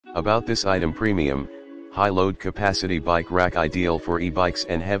About this item: premium, high load capacity bike rack, ideal for e-bikes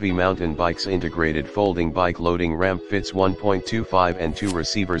and heavy mountain bikes. Integrated folding bike loading ramp, fits 1.25 and 2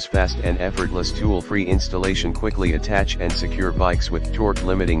 receivers. Fast and effortless tool-free installation. Quickly attach and secure bikes with torque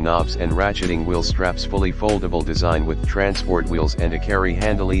limiting knobs and ratcheting wheel straps. Fully foldable design with transport wheels and a carry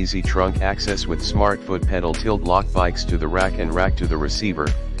handle. Easy trunk access with smart foot pedal tilt. Lock bikes to the rack and rack to the receiver,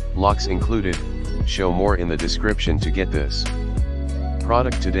 locks included. Show more in the description to get this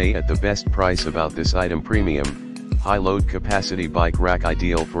product today at the best price. About this item: premium, high load capacity bike rack,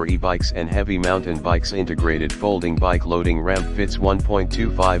 ideal for e-bikes and heavy mountain bikes. Integrated folding bike loading ramp, fits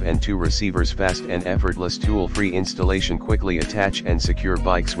 1.25 and 2 receivers. Fast and effortless tool-free installation. Quickly attach and secure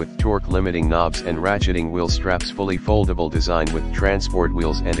bikes with torque limiting knobs and ratcheting wheel straps. Fully foldable design with transport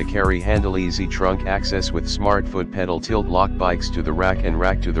wheels and a carry handle. Easy trunk access with smart foot pedal tilt. Lock bikes to the rack and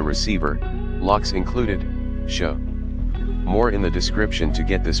rack to the receiver, locks included. Show more in the description to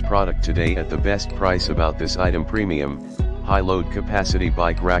get this product today at the best price. About this item: premium, high load capacity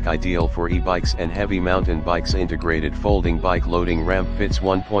bike rack, ideal for e-bikes and heavy mountain bikes. Integrated folding bike loading ramp, fits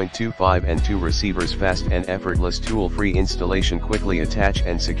 1.25 and 2 receivers. Fast and effortless tool-free installation. Quickly attach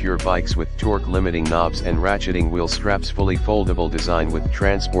and secure bikes with torque limiting knobs and ratcheting wheel straps. Fully foldable design with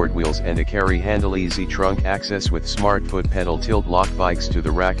transport wheels and a carry handle. Easy trunk access with smart foot pedal tilt. Lock bikes to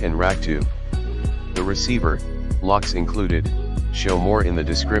the rack and rack to the receiver, locks included. Show more in the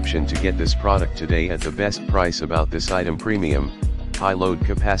description to get this product today at the best price. About this item: premium, high load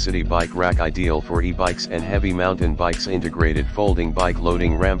capacity bike rack, ideal for e-bikes and heavy mountain bikes. Integrated folding bike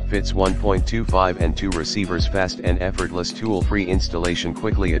loading ramp, fits 1.25 and 2 receivers. Fast and effortless tool-free installation.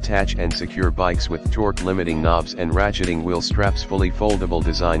 Quickly attach and secure bikes with torque limiting knobs and ratcheting wheel straps. Fully foldable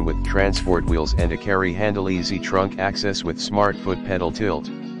design with transport wheels and a carry handle. Easy trunk access with smart foot pedal tilt.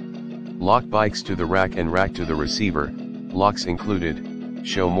 Lock bikes to the rack and rack to the receiver, locks included.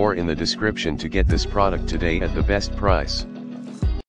 Show more in the description to get this product today at the best price.